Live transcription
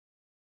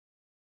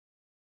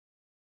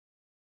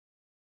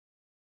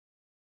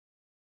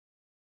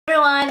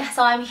everyone,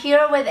 so I'm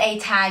here with a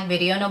tag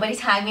video. Nobody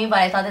tagged me, but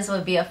I thought this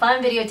would be a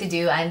fun video to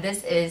do, and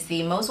this is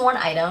the most worn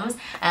items.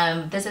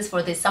 This is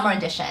for the summer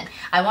edition.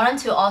 I wanted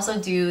to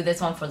also do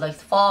this one for like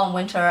fall and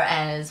winter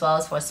and as well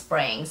as for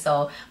spring,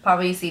 so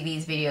probably see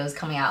these videos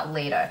coming out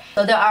later.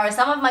 So there are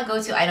some of my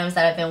go-to items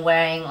that I've been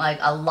wearing like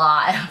a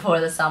lot for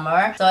the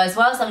summer, so as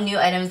well as some new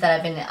items that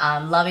I've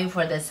been loving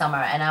for this summer,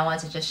 and I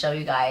want to just show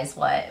you guys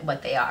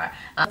what they are.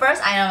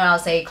 First item I'll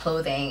say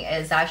clothing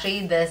is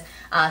actually this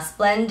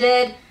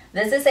splendid.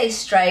 This is a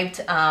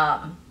striped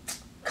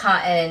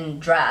cotton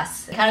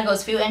dress. It kind of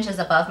goes a few inches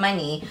above my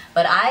knee,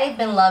 but I've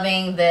been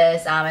loving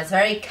this. It's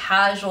very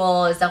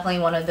casual. It's definitely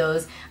one of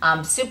those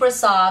super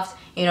soft,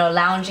 you know,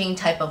 lounging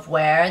type of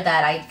wear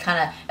that I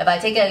kind of, if I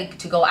take it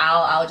to go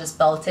out, I'll just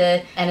belt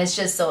it, and it's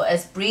just so,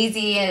 it's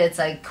breezy, it's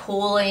like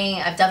cooling.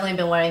 I've definitely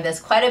been wearing this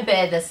quite a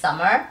bit this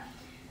summer.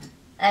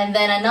 And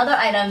then another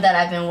item that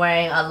I've been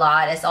wearing a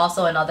lot is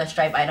also another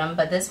stripe item,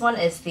 but this one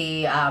is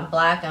the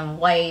black and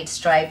white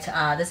striped.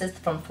 This is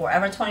from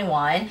Forever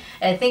 21,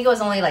 and I think it was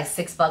only like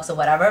 $6 or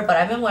whatever, but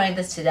I've been wearing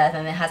this to death,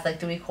 and it has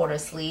like 3/4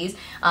 sleeves.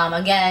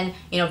 Again,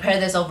 you know, pair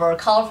this over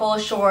colorful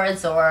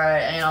shorts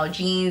or, you know,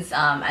 jeans,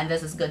 and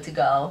this is good to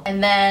go.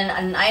 And then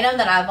an item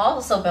that I've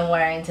also been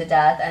wearing to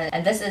death,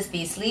 and this is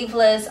the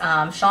sleeveless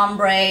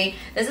chambray.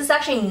 This is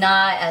actually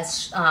not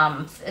as,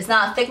 it's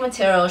not thick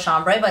material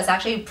chambray, but it's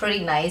actually pretty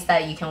nice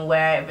that you can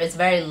wear. It's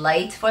very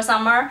light for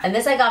summer, and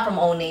this I got from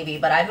Old Navy,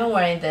 but I've been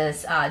wearing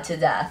this to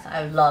death.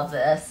 I love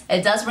this.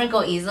 It does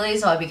wrinkle easily,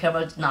 so I'll be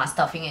careful not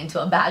stuffing it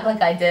into a bag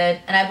like I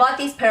did. And I bought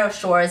these pair of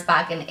shorts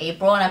back in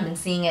April, and I've been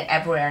seeing it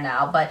everywhere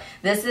now, but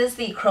this is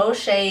the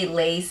crochet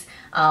lace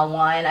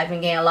one. I've been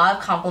getting a lot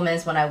of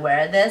compliments when I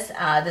wear this.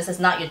 This is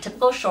not your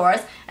typical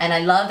shorts, and I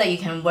love that you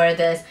can wear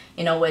this,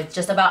 you know, with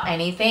just about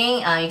anything.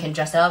 You can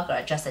dress it up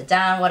or dress it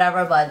down,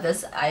 whatever, but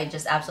this I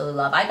just absolutely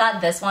love. I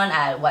got this one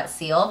at Wet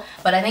Seal,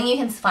 but I think you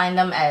can find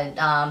them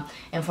at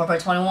in Forever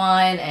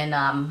 21 and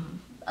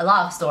a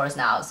lot of stores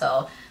now,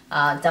 so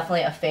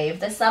definitely a fave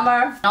this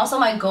summer. And also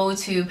my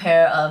go-to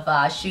pair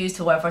of shoes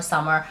to wear for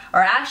summer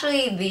are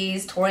actually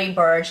these Tory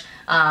Burch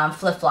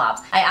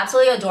flip-flops. I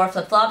absolutely adore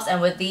flip-flops, and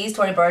with these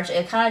Tory Burch,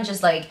 it kind of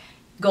just like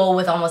go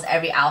with almost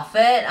every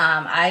outfit.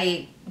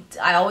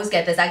 I always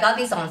get this. I got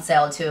these on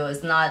sale too.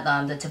 It's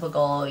not the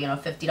typical, you know,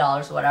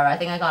 $50 or whatever. I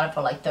think I got it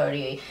for like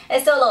 $30.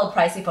 It's still a little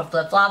pricey for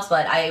flip-flops,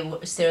 but I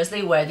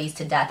seriously wear these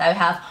to death. I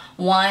have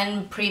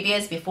one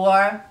previous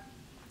before,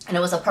 and it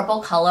was a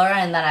purple color,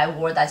 and then I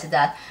wore that to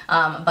death,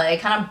 but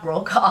it kind of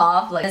broke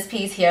off. Like this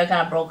piece here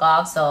kind of broke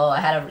off, so I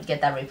had to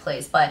get that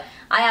replaced. But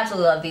I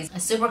absolutely love these.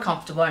 It's super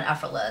comfortable and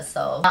effortless.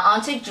 So now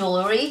onto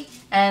jewelry,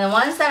 and the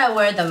ones that I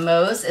wear the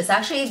most is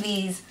actually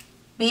these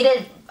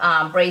beaded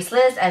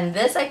bracelets, and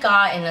this I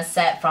got in a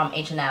set from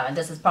H&M, and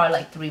this is probably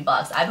like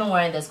 $3. I've been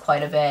wearing this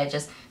quite a bit,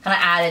 just kind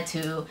of add it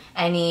to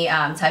any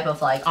type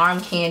of like arm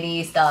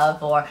candy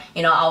stuff, or,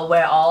 you know, I'll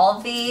wear all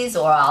of these,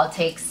 or I'll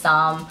take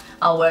some,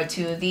 I'll wear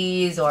 2 of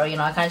these, or, you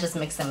know, I kind of just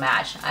mix and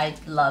match. I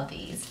love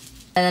these.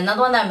 And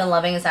another one that I've been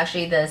loving is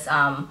actually this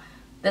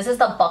this is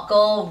the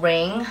buckle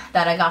ring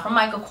that I got from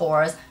Michael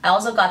Kors. I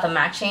also got the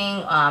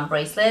matching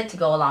bracelet to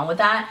go along with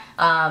that.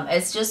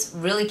 It's just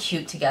really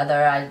cute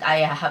together.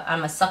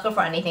 I'm a sucker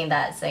for anything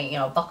that's a, you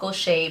know, buckle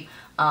shape.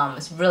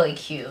 It's really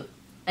cute.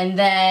 And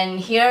then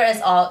here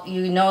is all,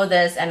 you know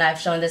this, and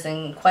I've shown this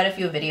in quite a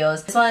few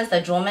videos. This one is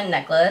the jewelment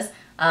necklace.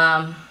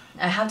 I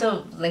have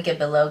to link it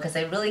below because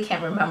I really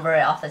can't remember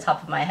it off the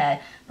top of my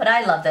head. But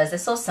I love this.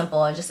 It's so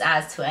simple and just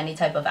adds to any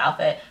type of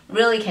outfit.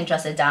 Really can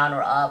dress it down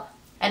or up.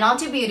 And on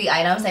to beauty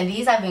items, and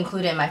these I've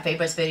included in my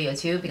favorites video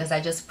too, because I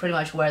just pretty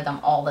much wear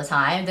them all the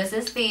time. This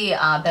is the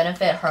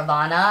Benefit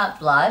Havana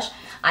blush.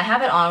 I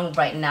have it on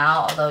right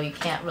now, although you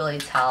can't really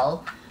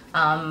tell.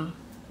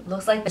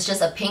 Looks like it's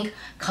just a pink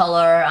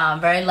color,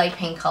 very light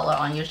pink color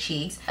on your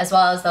cheeks, as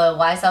well as the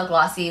YSL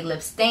Glossy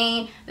Lip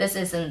Stain. This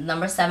is in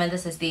number 7.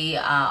 This is the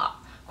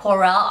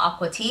Coral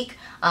Aquatique.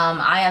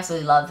 I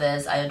absolutely love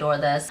this. I adore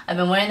this. I've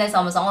been wearing this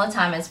almost all the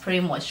time. It's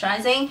pretty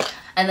moisturizing.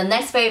 And the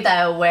next fave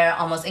that I wear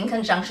almost in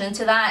conjunction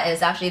to that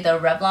is actually the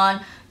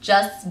Revlon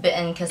Just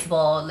Bitten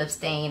Kissable Lip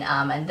Stain,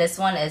 and this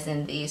one is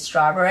in the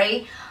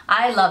strawberry.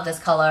 I love this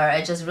color.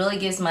 It just really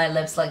gives my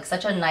lips like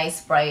such a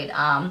nice bright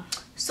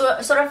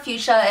sort of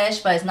fuchsia-ish,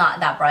 but it's not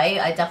that bright.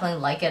 I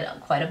definitely like it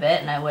quite a bit,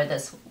 and I wear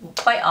this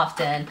quite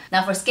often.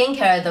 Now for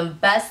skincare, the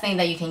best thing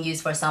that you can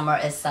use for summer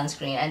is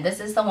sunscreen, and this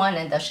is the one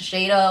in the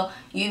Shiseido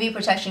UV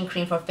Protection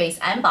Cream for face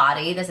and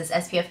body. This is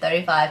SPF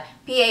 35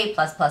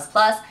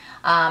 PA+++.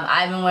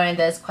 I've been wearing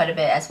this quite a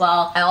bit as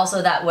well. I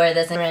also wear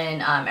this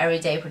in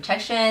everyday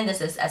protection. This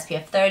is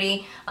SPF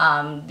 30.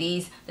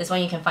 This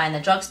one you can find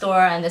in the drugstore,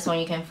 and this one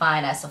you can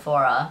find at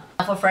Sephora.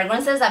 For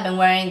fragrances, I've been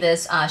wearing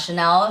this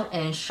Chanel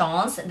in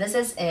Chance. This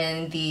is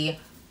in the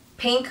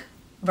pink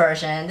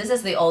version. This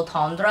is the Eau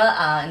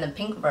Tendre in the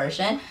pink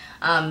version.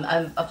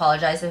 I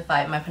apologize if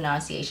my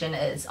pronunciation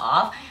is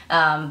off,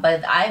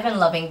 but I've been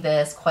loving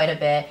this quite a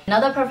bit.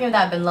 Another perfume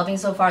that I've been loving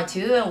so far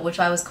too, which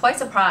I was quite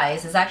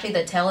surprised, is actually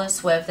the Taylor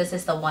Swift. This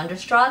is the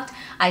Wonderstruck.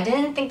 I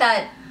didn't think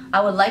that I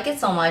would like it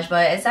so much,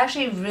 but it's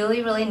actually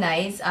really, really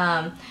nice.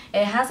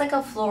 It has like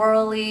a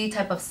florally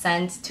type of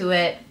scent to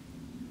it.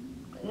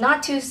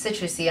 Not too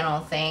citrusy, I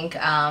don't think,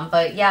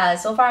 but yeah,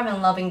 so far I've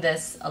been loving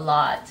this a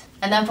lot.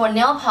 And then for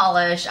nail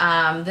polish,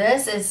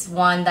 this is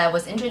one that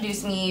was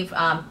introduced me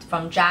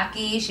from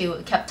Jackie. She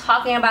kept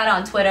talking about it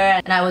on Twitter,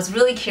 and I was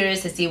really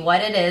curious to see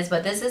what it is,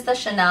 but this is the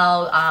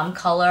Chanel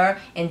color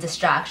in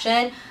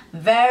Distraction.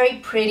 Very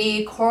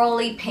pretty,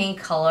 corally pink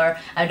color.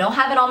 I don't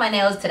have it on my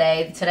nails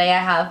today. Today I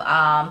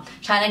have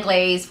China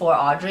Glaze for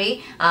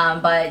Audrey,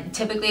 but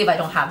typically if I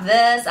don't have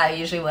this, I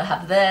usually will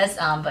have this,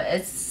 but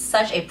it's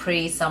such a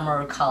pretty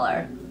summer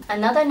color.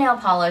 Another nail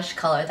polish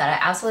color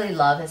that I absolutely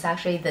love is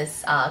actually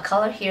this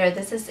color here.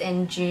 This is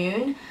in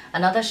June,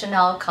 another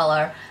Chanel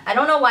color. I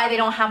don't know why they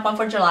don't have one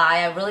for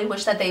July. I really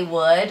wish that they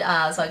would,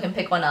 so I can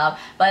pick one up.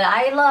 But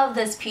I love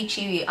this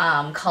peachy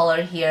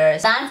color here.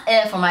 So that's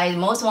it for my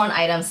most worn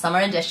items summer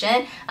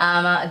edition.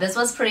 This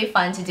was pretty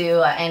fun to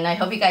do, and I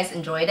hope you guys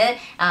enjoyed it.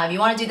 If you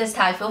want to do this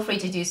tag, feel free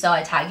to do so.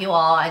 I tag you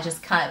all. I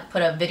just kind of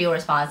put a video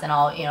response and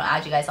I'll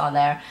add you guys on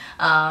there.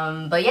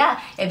 But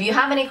yeah, if you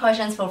have any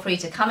questions, feel free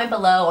to comment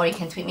below, or you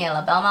can tweet me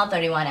at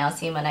LaBelleBabble31, and I'll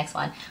see you in my next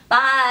one.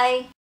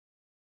 Bye!